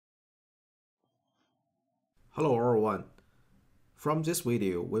Hello everyone. From this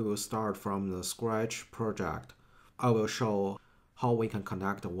video, we will start from the Scratch project. I will show how we can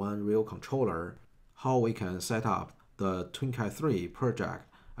connect one real controller, how we can set up the TwinSAFE project,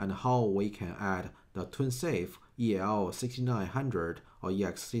 and how we can add the TwinSAFE EL6900 or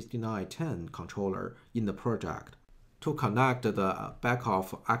EX6910 controller in the project. To connect the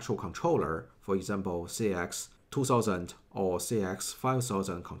Beckhoff actual controller, for example CX2000 or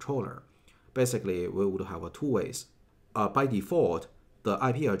CX5000 controller, basically we would have two ways. By default, the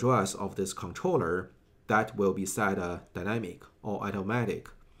IP address of this controller that will be set dynamic or automatic.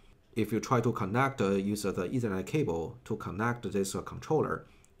 If you try to connect use the Ethernet cable to connect this controller,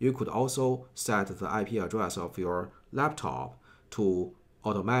 you could also set the IP address of your laptop to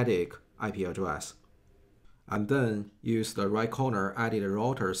automatic IP address, and then use the right corner added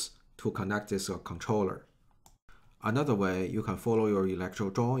routers to connect this controller. Another way, you can follow your electrical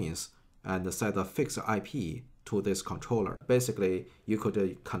drawings and set a fixed IP to this controller. Basically, you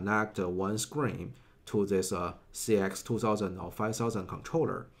could connect one screen to this CX2000 or 5000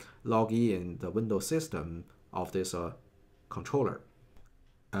 controller, log in the Windows system of this controller,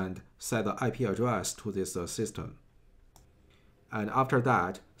 and set the IP address to this system. And after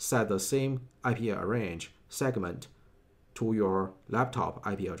that, set the same IP range segment to your laptop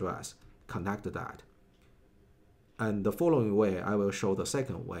IP address, connect that. And the following way, I will show the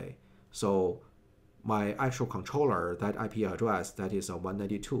second way. So my actual controller, that IP address, that is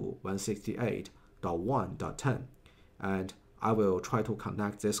 192.168.1.10. And I will try to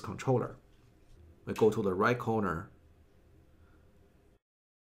connect this controller. We go to the right corner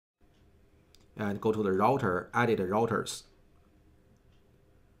and go to the router, added routers.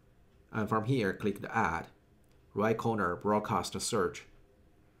 And from here, click the add, right corner, broadcast search.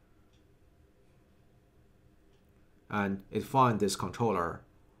 And it finds this controller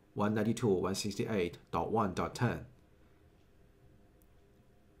 192.168.1.10.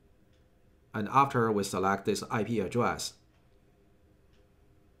 And after we select this IP address,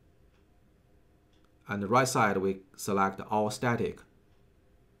 on the right side we select all static.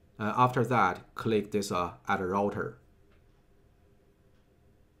 And after that, click this add router.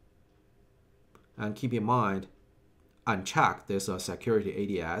 And keep in mind, uncheck this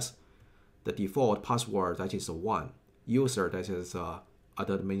security ADS. The default password, that is 1. User, that is the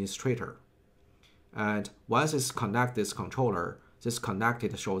administrator. And once it's connect this controller, this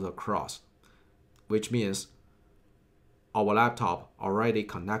connected shows a cross, which means our laptop already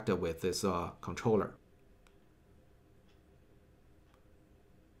connected with this controller.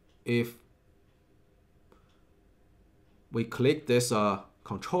 If we click this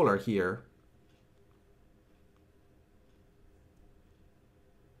controller here,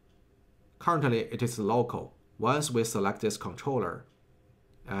 currently it is local. Once we select this controller,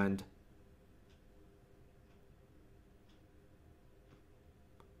 and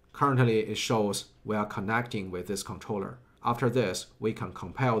currently it shows we are connecting with this controller. After this, we can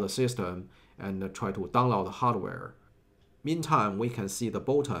compile the system and try to download the hardware. Meantime, we can see the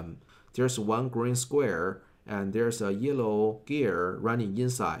bottom. There's one green square and there's a yellow gear running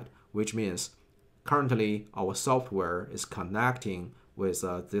inside, which means currently our software is connecting with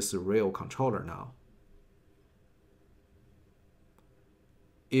this real controller now.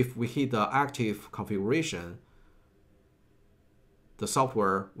 If we hit the active configuration, the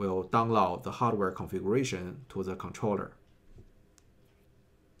software will download the hardware configuration to the controller.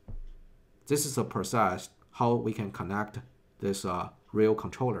 This is the process how we can connect this real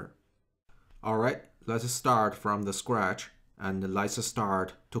controller. Alright, let's start from the scratch, and let's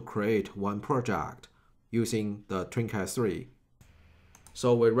start to create one project using the TwinSAFE.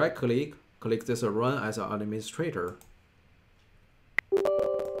 So we right click this run as an administrator.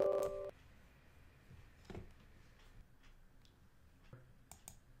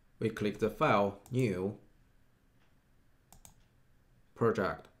 We click the file, new,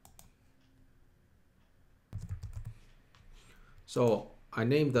 project. So I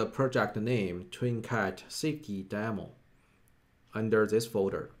named the project name TwinSAFE Safety Demo under this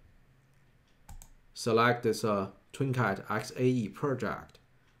folder. Select this TwinSAFE XAE project.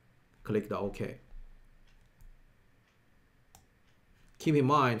 Click the OK. Keep in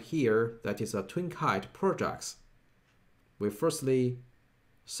mind here that is a TwinSAFE projects. We firstly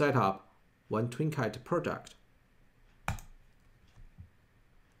set up one TwinSAFE project.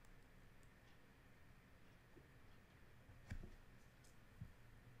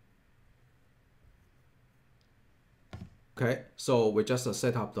 Okay, so we just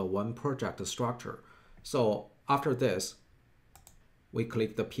set up the one project structure. So after this, we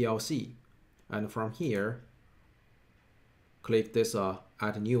click the PLC, and from here, click this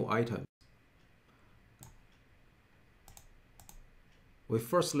add new item. we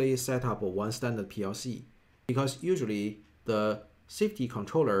firstly set up one standard PLC, because usually the safety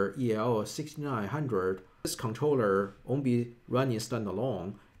controller EL6900, this controller won't be running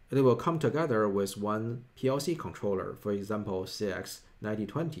standalone. It will come together with one PLC controller, for example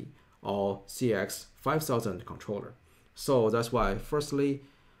CX9020 or CX5000 controller. So that's why firstly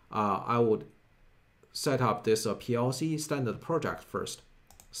I would set up this PLC standard project first.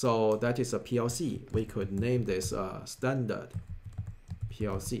 So that is a PLC. We could name this standard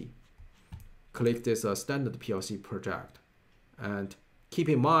PLC. Click this standard PLC project. And keep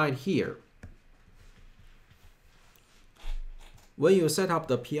in mind here, when you set up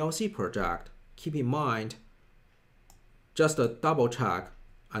the PLC project, keep in mind just double check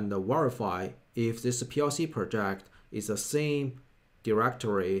and verify if this PLC project is the same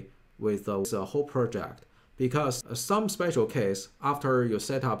directory with the whole project. Because some special case, after you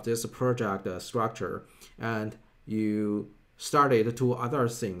set up this project structure and you started to other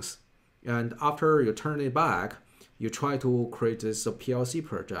things, and after you turn it back, you try to create this PLC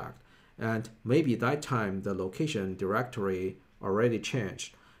project, and maybe that time the location directory already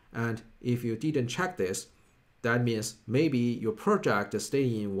changed. And if you didn't check this, that means maybe your project is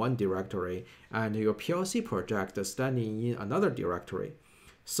staying in one directory and your PLC project is standing in another directory.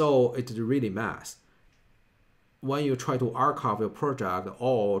 So it's really mess. When you try to archive your project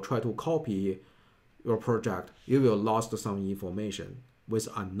or try to copy your project, you will lose some information with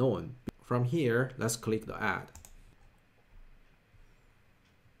unknown. From here, let's click the add.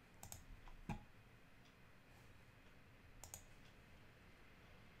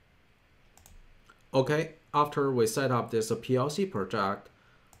 Okay, after we set up this PLC project,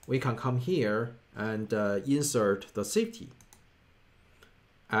 we can come here and insert the safety.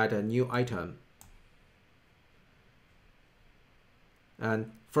 Add a new item.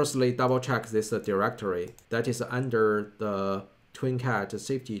 And firstly, double check this directory that is under the TwinCAT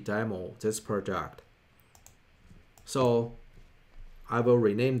safety demo, this project. So I will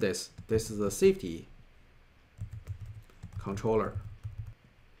rename this. This is the safety controller.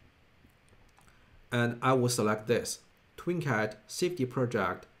 And I will select this TwinCAT safety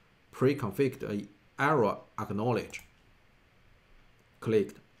project pre-configured error acknowledge.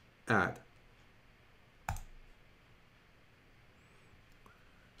 Click add.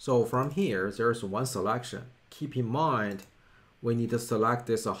 So from here, there's one selection. Keep in mind, we need to select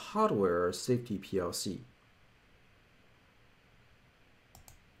this hardware safety PLC.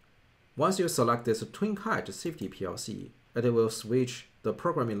 Once you select this TwinCAT safety PLC, it will switch the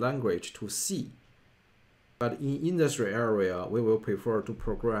programming language to C. But in industry area, we will prefer to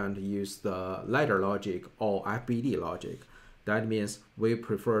program to use the ladder logic or FBD logic. That means we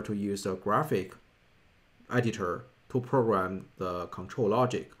prefer to use a graphic editor to program the control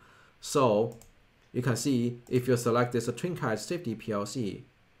logic. So you can see if you select this TwinCAT safety PLC,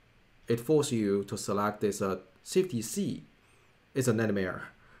 it forces you to select this safety C. It's a nightmare,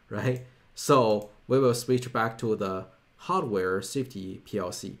 right? So we will switch back to the hardware safety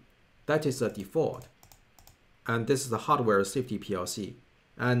PLC. That is the default. And this is the hardware safety PLC.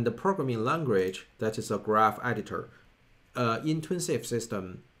 And the programming language, that is a graph editor. In TwinSAFE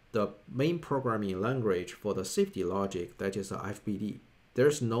system, the main programming language for the safety logic, that is FBD.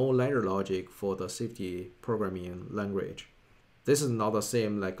 There's no ladder logic for the safety programming language. This is not the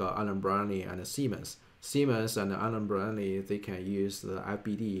same like Allen Bradley and Siemens. Siemens and Allen Bradley, they can use the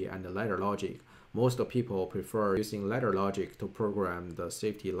FBD and the ladder logic. Most people prefer using ladder logic to program the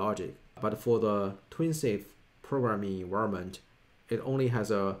safety logic. But for the TwinSAFE programming environment, it only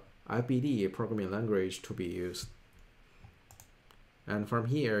has a FBD programming language to be used. And from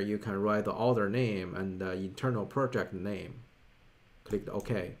here, you can write the order name and the internal project name. Click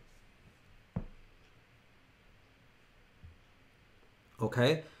OK.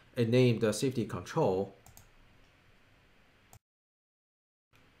 Okay, it named the safety control.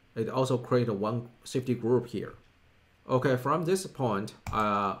 It also created one safety group here. Okay, from this point,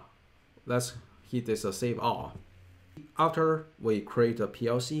 let's hit this save all. After we create a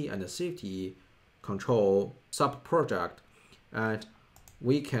PLC and a safety control sub-project, and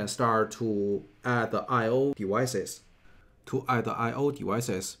we can start to add the I/O devices. To add the I/O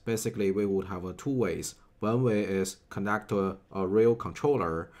devices, basically we would have two ways. One way is connect to a real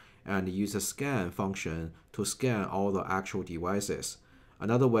controller and use a scan function to scan all the actual devices.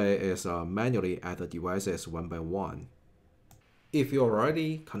 Another way is manually add the devices one by one. If you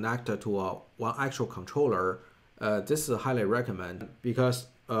already connected to one actual controller, this is highly recommend because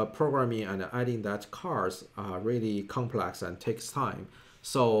programming and adding that cards are really complex and takes time.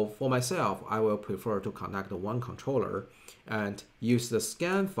 So for myself, I will prefer to connect one controller and use the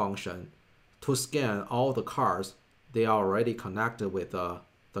scan function to scan all the cards they are already connected with the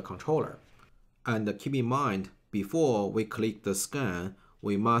controller. And keep in mind, before we click the scan,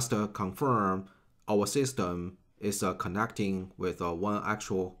 we must confirm our system is connecting with one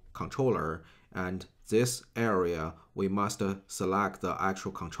actual controller, and this area we must select the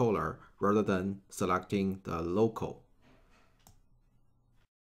actual controller rather than selecting the local.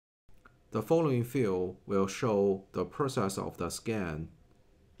 The following field will show the process of the scan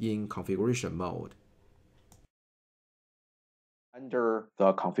in configuration mode. Under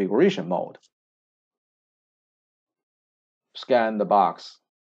the configuration mode, scan the box.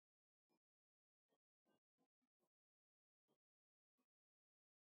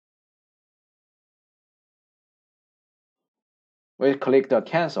 We click the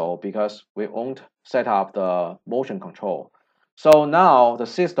cancel because we won't set up the motion control. So now the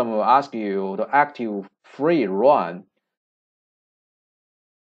system will ask you to active free run.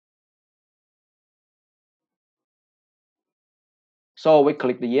 So we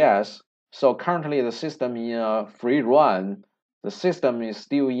click the yes. So currently the system in a free run. The system is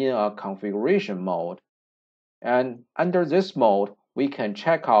still in a configuration mode. And under this mode, we can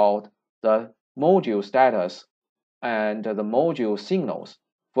check out the module status and the module signals.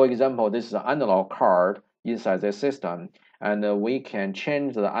 For example, this is an analog card inside the system, and we can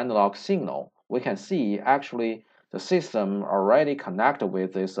change the analog signal. We can see actually the system already connected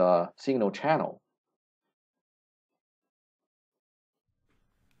with this signal channel.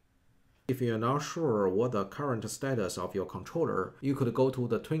 If you're not sure what the current status of your controller, you could go to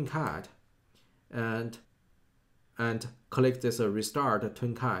the TwinCAT and click this Restart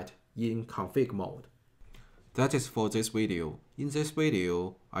TwinCAT in config mode. That is for this video. In this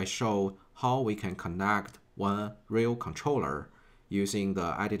video, I showed how we can connect one real controller using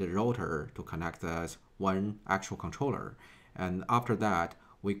the edited router to connect as one actual controller. And after that,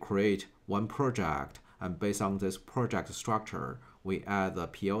 we create one project, and based on this project structure, we add the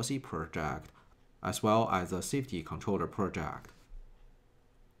PLC project as well as the safety controller project.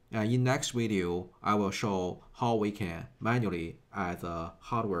 And in next video, I will show how we can manually add the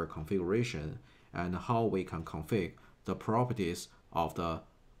hardware configuration and how we can configure the properties of the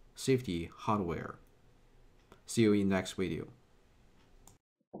safety hardware. See you in next video.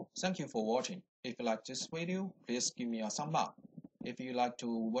 Thank you for watching. If you like this video, please give me a thumb up. If you like to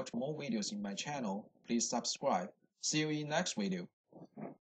watch more videos in my channel, please subscribe. See you in next video.